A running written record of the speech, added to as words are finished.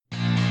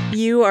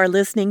You are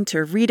listening to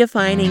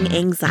Redefining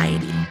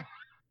Anxiety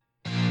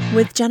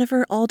with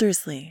Jennifer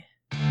Aldersley.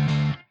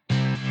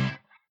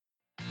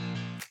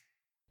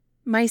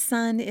 My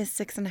son is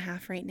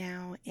 6.5 right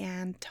now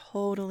and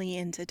totally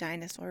into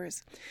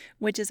dinosaurs,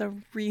 which is a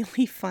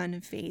really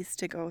fun phase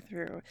to go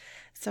through.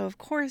 So, of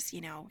course,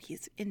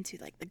 he's into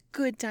like the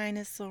Good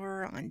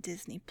Dinosaur on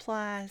Disney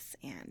Plus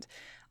and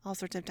all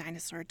sorts of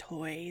dinosaur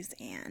toys.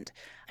 And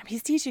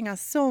he's teaching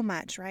us so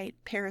much, right?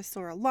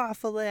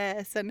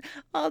 Parasaurolophilus and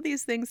all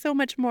these things, so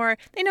much more.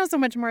 They know so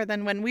much more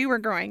than when we were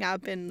growing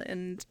up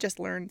and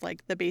just learned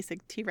like the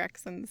basic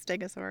T-Rex and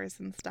Stegosaurus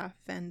and stuff.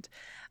 And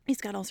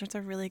he's got all sorts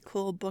of really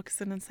cool books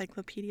and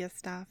encyclopedia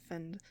stuff.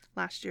 And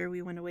last year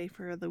we went away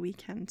for the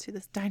weekend to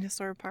this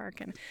dinosaur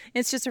park. And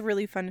it's just a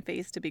really fun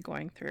phase to be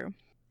going through.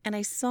 And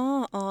I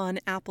saw on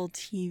Apple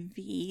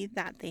TV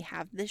that they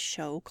have this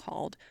show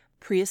called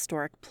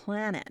Prehistoric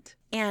Planet.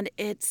 And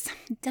it's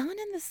done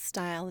in the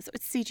style, it's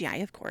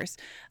CGI, of course.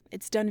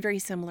 It's done very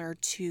similar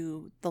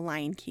to the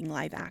Lion King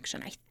live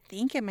action. I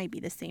think it might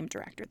be the same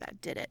director that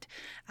did it,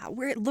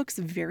 where it looks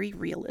very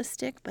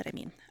realistic, but I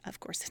mean, of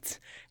course, it's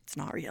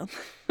not real.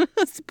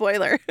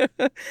 Spoiler.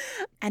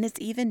 And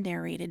it's even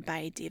narrated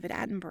by David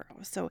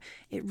Attenborough. So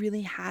it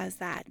really has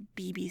that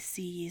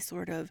BBC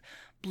sort of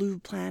Blue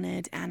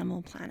Planet,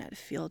 Animal Planet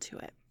feel to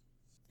it.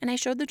 And I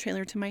showed the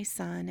trailer to my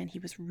son, and he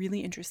was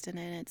really interested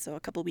in it. So a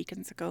couple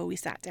weekends ago, we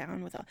sat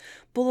down with a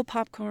bowl of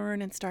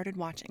popcorn and started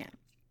watching it.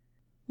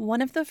 One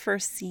of the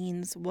first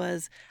scenes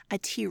was a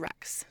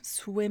T-Rex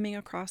swimming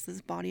across this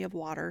body of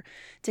water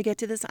to get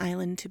to this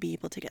island to be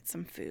able to get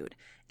some food.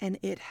 And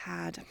it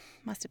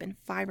must have been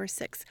 5 or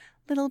 6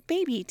 little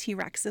baby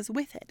T-Rexes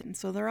with it. And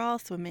so they're all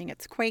swimming.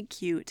 It's quite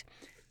cute.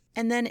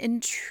 And then in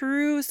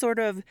true sort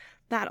of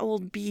that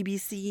old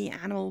BBC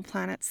Animal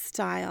Planet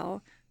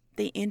style,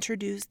 they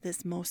introduced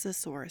this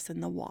mosasaurus in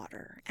the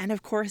water. And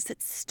of course,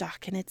 it's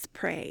stuck in its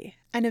prey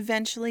and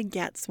eventually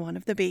gets one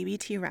of the baby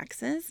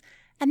T-Rexes.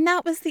 And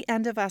that was the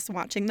end of us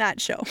watching that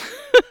show.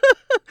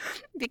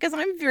 Because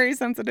I'm very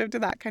sensitive to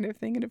that kind of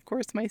thing. And of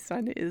course, my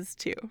son is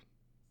too.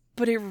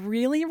 But it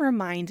really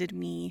reminded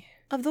me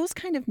of those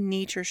kind of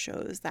nature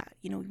shows that,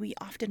 we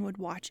often would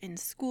watch in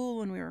school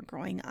when we were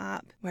growing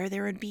up, where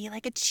there would be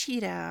like a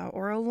cheetah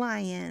or a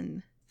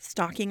lion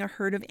stalking a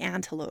herd of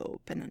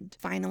antelope and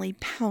finally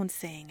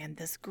pouncing, and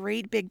this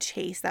great big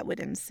chase that would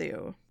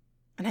ensue.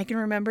 And I can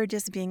remember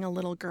just being a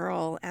little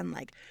girl and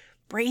like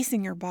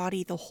bracing your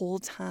body the whole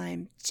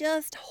time,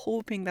 just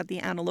hoping that the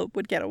antelope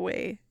would get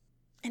away.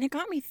 And it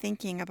got me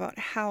thinking about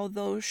how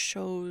those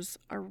shows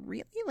are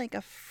really like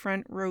a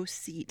front row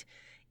seat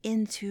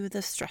into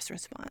the stress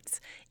response,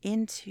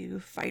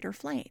 into fight or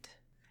flight.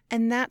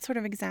 And that sort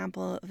of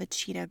example of a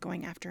cheetah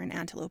going after an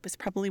antelope is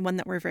probably one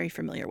that we're very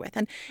familiar with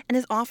and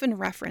is often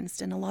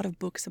referenced in a lot of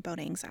books about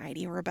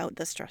anxiety or about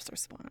the stress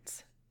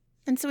response.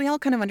 And so we all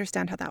kind of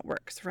understand how that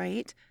works,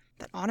 right?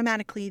 That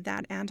automatically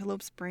that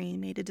antelope's brain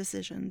made a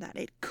decision that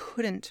it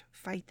couldn't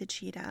fight the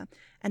cheetah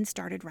and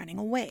started running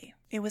away.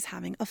 It was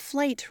having a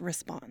flight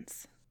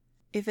response.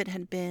 If it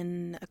had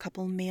been a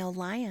couple male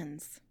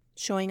lions,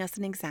 showing us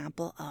an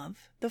example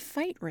of the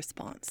fight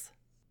response.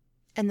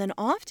 And then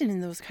often in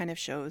those kind of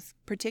shows,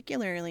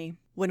 particularly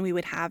when we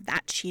would have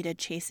that cheetah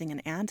chasing an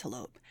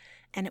antelope,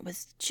 and it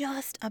was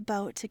just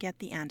about to get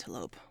the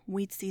antelope,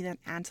 we'd see that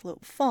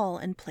antelope fall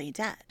and play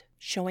dead,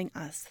 showing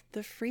us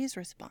the freeze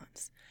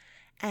response.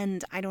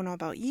 And I don't know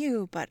about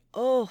you, but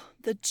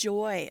the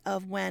joy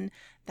of when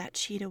that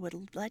cheetah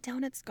would let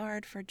down its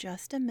guard for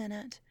just a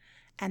minute,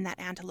 and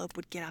that antelope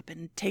would get up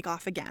and take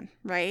off again,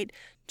 right?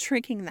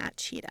 Tricking that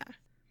cheetah.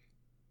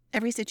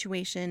 Every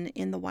situation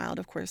in the wild,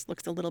 of course,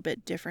 looks a little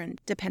bit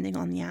different depending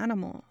on the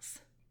animals.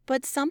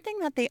 But something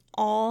that they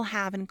all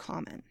have in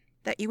common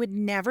that you would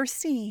never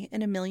see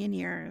in a million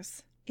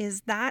years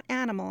is that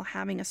animal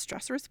having a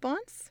stress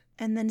response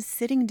and then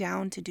sitting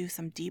down to do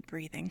some deep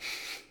breathing,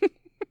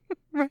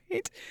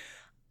 right?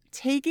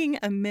 Taking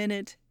a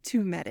minute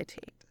to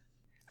meditate.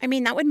 I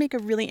mean, that would make a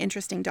really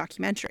interesting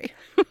documentary.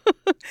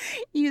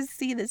 You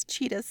see this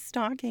cheetah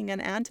stalking an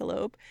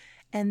antelope,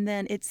 and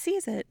then it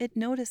sees it, it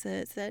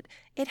notices that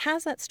it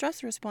has that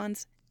stress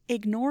response,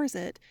 ignores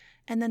it,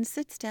 and then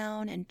sits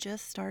down and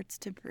just starts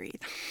to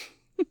breathe.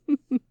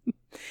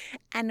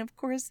 And of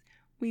course,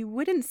 we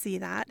wouldn't see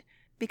that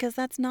because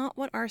that's not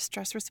what our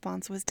stress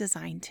response was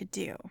designed to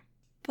do.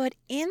 But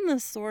in the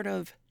sort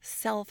of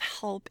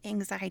self-help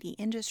anxiety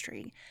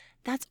industry,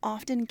 that's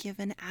often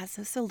given as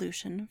a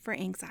solution for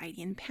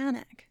anxiety and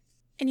panic.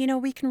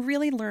 And we can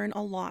really learn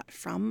a lot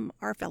from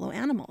our fellow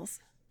animals.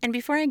 And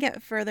before I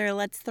get further,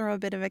 let's throw a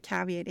bit of a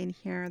caveat in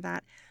here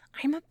that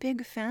I'm a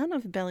big fan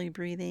of belly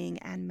breathing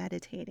and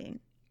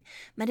meditating.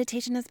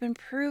 Meditation has been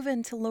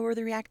proven to lower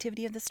the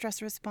reactivity of the stress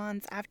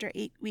response after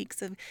 8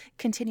 weeks of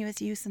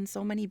continuous use in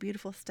so many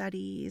beautiful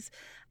studies.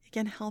 It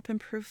can help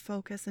improve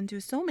focus and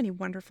do so many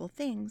wonderful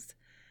things.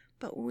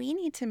 But we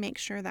need to make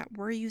sure that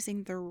we're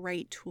using the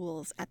right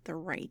tools at the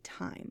right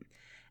time.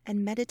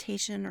 And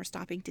meditation or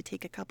stopping to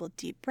take a couple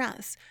deep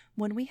breaths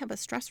when we have a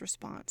stress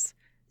response,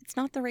 it's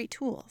not the right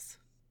tools.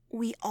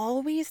 we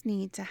always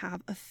need to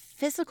have a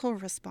physical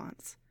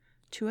response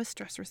to a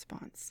stress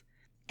response.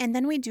 And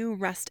then we do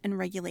rest and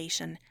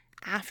regulation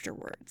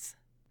afterwards.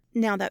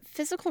 Now, that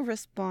physical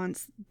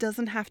response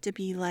doesn't have to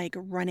be like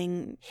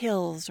running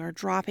hills or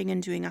dropping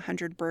and doing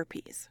 100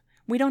 burpees.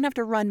 We don't have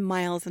to run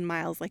miles and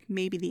miles like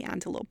maybe the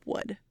antelope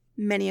would.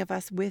 Many of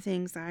us with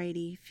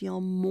anxiety feel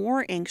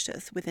more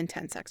anxious with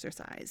intense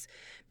exercise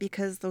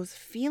because those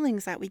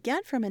feelings that we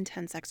get from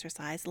intense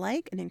exercise,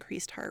 like an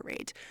increased heart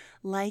rate,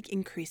 like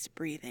increased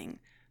breathing,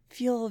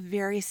 feel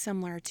very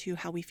similar to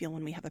how we feel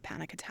when we have a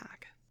panic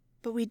attack.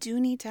 But we do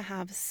need to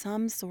have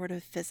some sort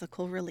of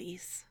physical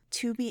release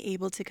to be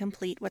able to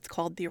complete what's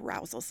called the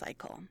arousal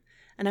cycle.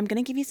 And I'm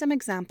going to give you some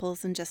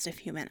examples in just a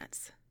few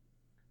minutes.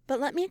 But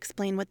let me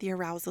explain what the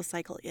arousal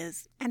cycle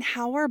is and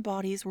how our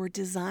bodies were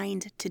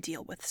designed to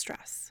deal with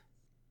stress.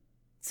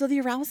 So the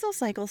arousal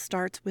cycle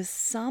starts with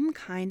some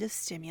kind of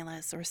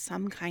stimulus or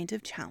some kind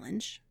of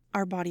challenge.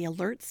 Our body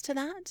alerts to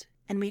that,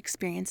 and we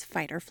experience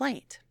fight or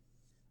flight.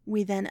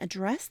 We then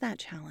address that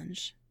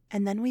challenge,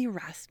 and then we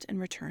rest and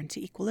return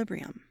to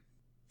equilibrium.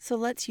 So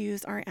let's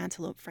use our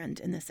antelope friend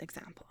in this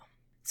example.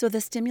 So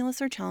the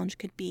stimulus or challenge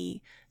could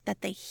be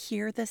that they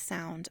hear the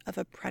sound of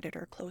a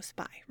predator close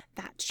by.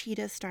 That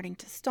cheetah is starting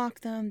to stalk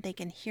them. They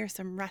can hear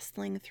some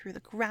rustling through the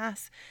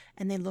grass,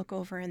 and they look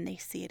over and they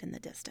see it in the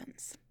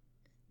distance.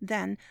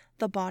 Then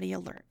the body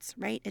alerts,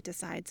 right? It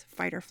decides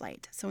fight or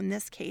flight. So in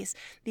this case,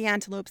 the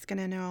antelope's going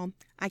to know,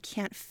 I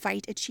can't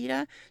fight a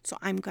cheetah, so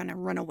I'm going to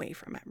run away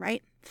from it,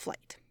 right?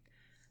 Flight.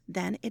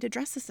 Then it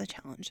addresses the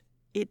challenge.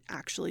 It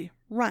actually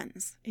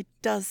runs. It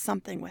does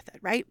something with it,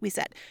 right? We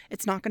said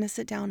it's not going to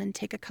sit down and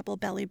take a couple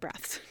belly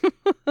breaths.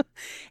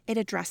 It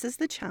addresses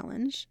the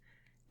challenge.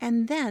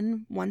 And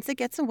then once it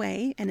gets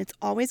away, and it's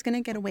always going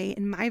to get away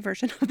in my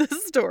version of the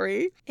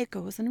story, it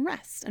goes and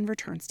rests and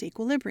returns to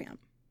equilibrium.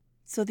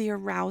 So the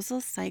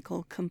arousal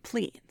cycle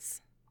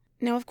completes.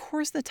 Now, of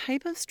course, the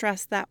type of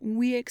stress that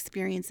we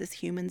experience as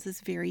humans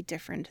is very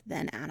different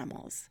than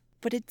animals.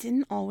 But it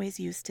didn't always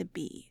used to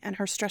be, and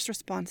our stress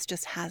response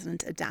just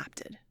hasn't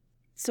adapted.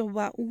 So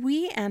what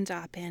we end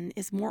up in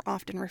is more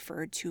often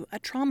referred to a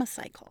trauma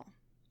cycle,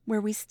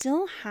 where we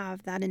still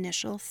have that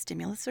initial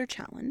stimulus or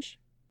challenge.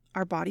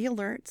 Our body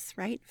alerts,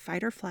 right?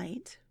 Fight or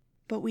flight.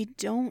 But we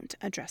don't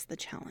address the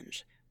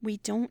challenge. We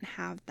don't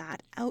have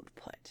that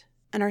output.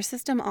 And our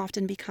system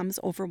often becomes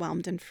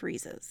overwhelmed and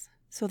freezes.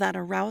 So that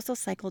arousal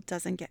cycle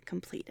doesn't get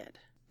completed.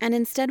 And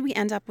instead we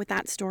end up with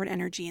that stored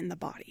energy in the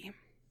body.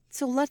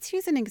 So let's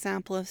use an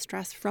example of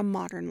stress from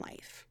modern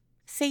life.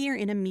 Say you're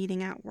in a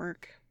meeting at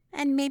work,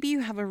 and maybe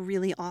you have a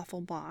really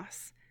awful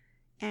boss,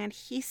 and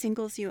he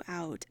singles you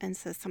out and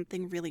says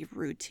something really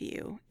rude to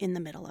you in the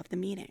middle of the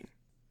meeting.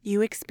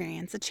 You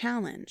experience a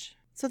challenge.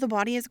 So the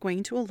body is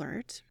going to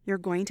alert. You're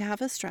going to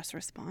have a stress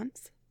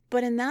response.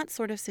 But in that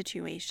sort of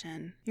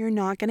situation, you're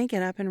not going to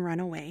get up and run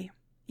away,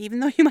 even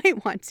though you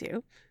might want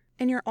to.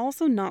 And you're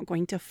also not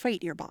going to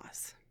fight your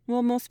boss.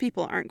 Well, most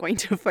people aren't going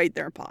to fight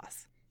their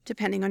boss.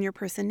 Depending on your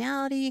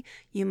personality,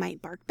 you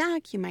might bark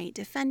back, you might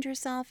defend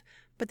yourself,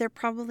 but there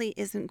probably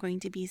isn't going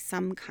to be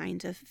some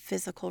kind of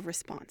physical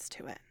response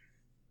to it.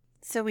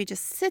 So we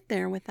just sit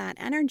there with that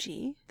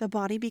energy. The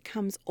body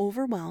becomes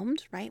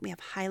overwhelmed, right? We have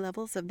high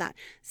levels of that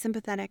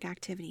sympathetic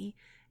activity,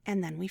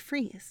 and then we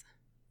freeze.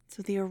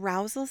 So the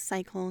arousal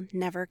cycle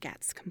never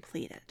gets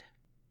completed.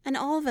 And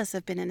all of us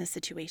have been in a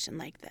situation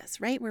like this,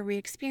 right? Where we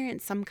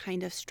experience some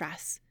kind of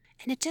stress,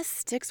 and it just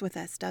sticks with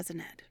us, doesn't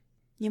it?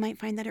 You might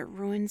find that it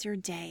ruins your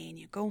day, and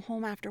you go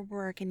home after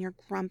work and you're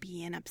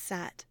grumpy and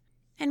upset.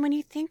 And when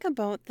you think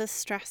about the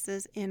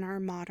stresses in our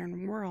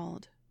modern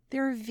world,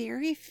 there are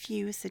very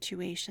few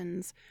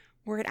situations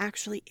where it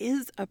actually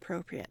is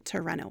appropriate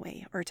to run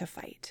away or to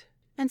fight.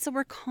 And so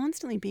we're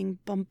constantly being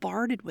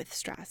bombarded with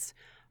stress.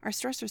 Our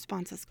stress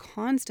response is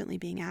constantly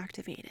being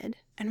activated,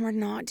 and we're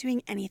not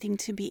doing anything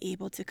to be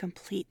able to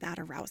complete that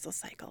arousal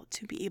cycle,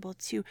 to be able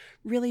to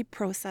really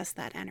process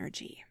that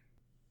energy.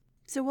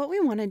 So what we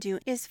want to do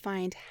is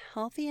find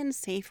healthy and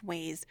safe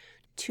ways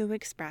to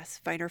express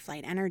fight or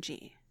flight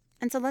energy.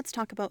 And so let's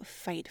talk about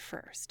fight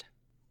first.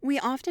 We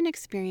often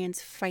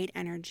experience fight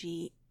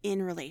energy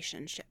in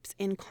relationships,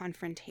 in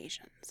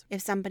confrontations.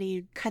 If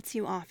somebody cuts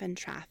you off in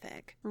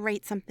traffic,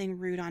 writes something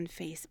rude on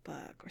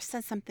Facebook, or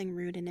says something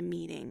rude in a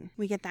meeting,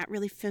 we get that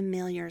really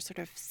familiar sort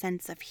of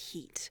sense of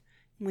heat.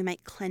 We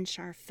might clench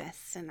our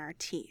fists and our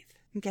teeth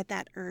and get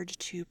that urge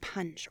to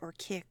punch or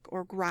kick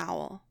or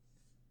growl.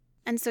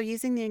 And so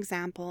using the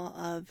example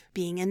of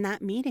being in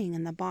that meeting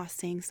and the boss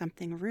saying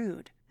something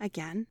rude,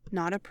 again,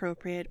 not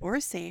appropriate or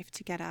safe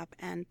to get up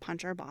and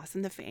punch our boss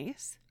in the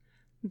face,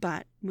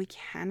 but we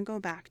can go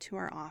back to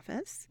our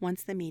office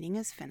once the meeting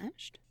is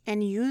finished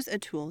and use a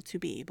tool to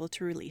be able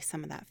to release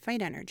some of that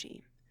fight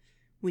energy.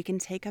 We can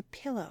take a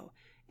pillow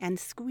and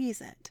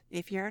squeeze it.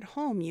 If you're at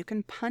home, you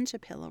can punch a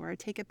pillow or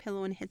take a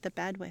pillow and hit the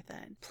bed with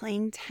it.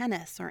 Playing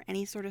tennis or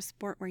any sort of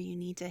sport where you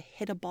need to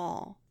hit a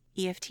ball.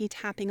 EFT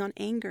tapping on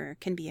anger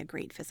can be a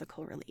great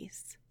physical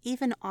release.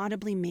 Even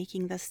audibly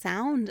making the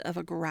sound of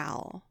a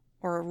growl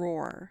or a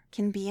roar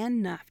can be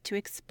enough to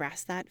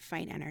express that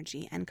fight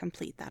energy and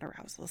complete that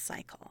arousal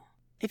cycle.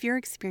 If you're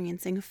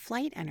experiencing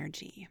flight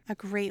energy, a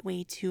great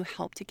way to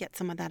help to get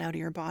some of that out of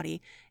your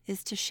body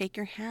is to shake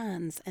your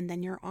hands and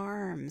then your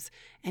arms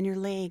and your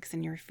legs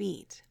and your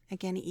feet.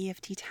 Again,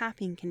 EFT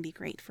tapping can be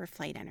great for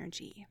flight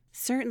energy.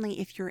 Certainly,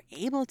 if you're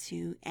able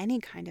to, any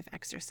kind of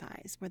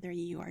exercise, whether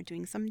you are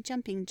doing some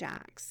jumping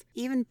jacks,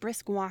 even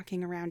brisk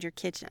walking around your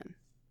kitchen,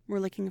 we're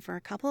looking for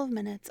a couple of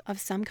minutes of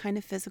some kind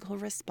of physical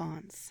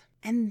response.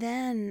 And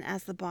then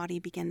as the body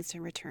begins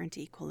to return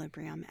to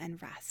equilibrium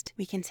and rest,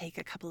 we can take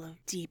a couple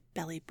of deep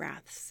belly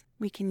breaths.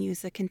 We can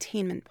use a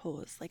containment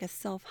pose like a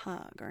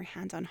self-hug or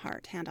hand on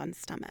heart, hand on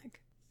stomach.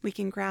 We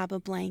can grab a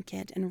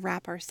blanket and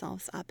wrap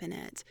ourselves up in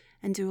it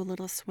and do a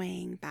little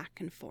swaying back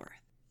and forth.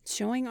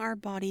 Showing our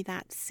body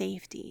that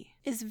safety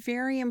is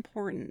very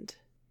important,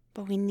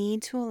 but we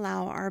need to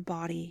allow our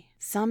body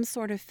some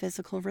sort of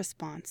physical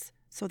response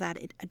so that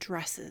it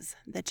addresses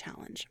the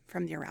challenge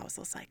from the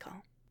arousal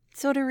cycle.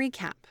 So to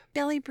recap,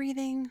 belly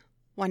breathing,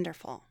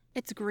 wonderful.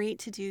 It's great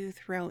to do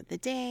throughout the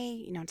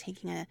day,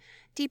 taking a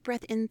deep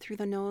breath in through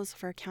the nose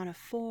for a count of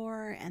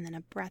 4, and then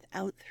a breath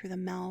out through the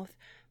mouth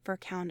for a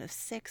count of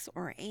 6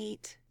 or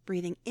 8.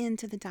 Breathing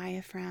into the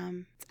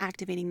diaphragm. It's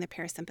activating the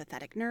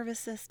parasympathetic nervous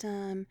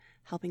system,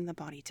 helping the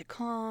body to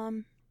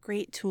calm.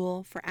 Great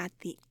tool for at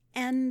the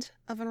end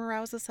of an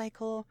arousal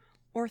cycle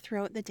or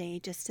throughout the day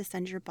just to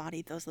send your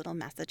body those little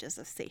messages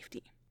of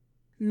safety.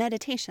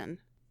 Meditation,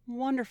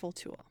 wonderful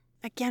tool.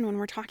 Again, when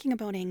we're talking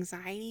about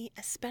anxiety,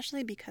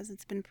 especially because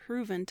it's been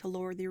proven to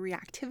lower the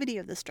reactivity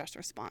of the stress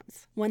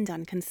response when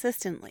done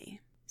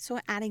consistently. So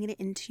adding it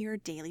into your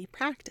daily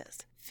practice,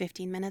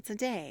 15 minutes a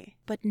day,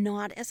 but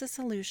not as a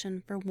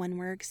solution for when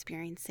we're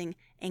experiencing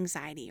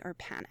anxiety or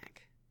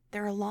panic.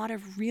 There are a lot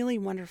of really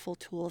wonderful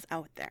tools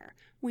out there.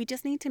 We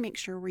just need to make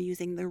sure we're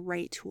using the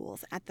right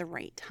tools at the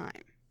right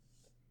time.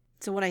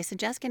 So what I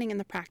suggest getting in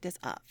the practice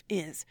of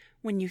is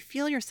when you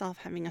feel yourself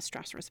having a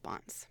stress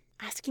response,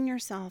 asking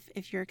yourself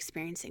if you're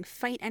experiencing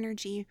fight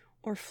energy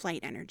or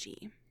flight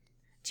energy.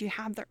 Do you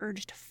have the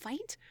urge to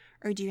fight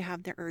or do you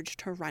have the urge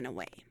to run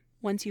away?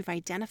 Once you've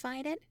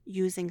identified it,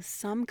 using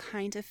some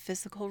kind of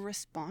physical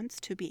response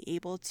to be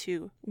able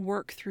to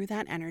work through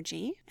that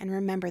energy. And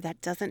remember,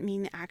 that doesn't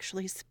mean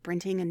actually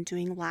sprinting and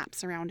doing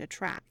laps around a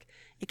track.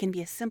 It can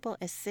be as simple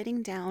as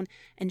sitting down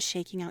and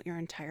shaking out your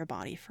entire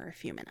body for a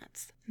few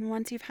minutes. And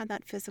once you've had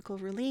that physical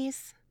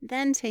release,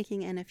 then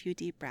taking in a few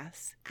deep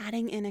breaths,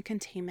 adding in a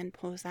containment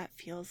pose that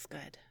feels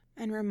good,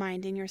 and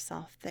reminding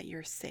yourself that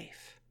you're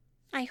safe.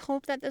 I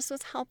hope that this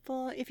was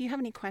helpful. If you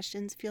have any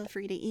questions, feel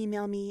free to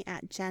email me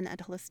at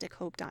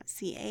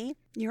jen@holistichope.ca.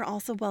 You're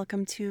also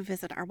welcome to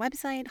visit our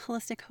website,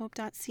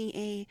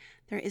 holistichope.ca.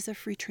 There is a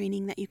free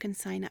training that you can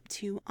sign up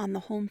to on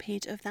the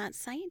homepage of that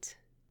site.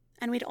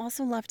 And we'd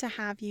also love to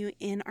have you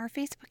in our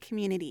Facebook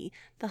community,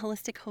 the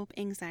Holistic Hope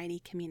Anxiety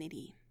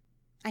Community.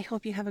 I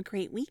hope you have a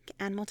great week,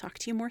 and we'll talk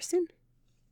to you more soon.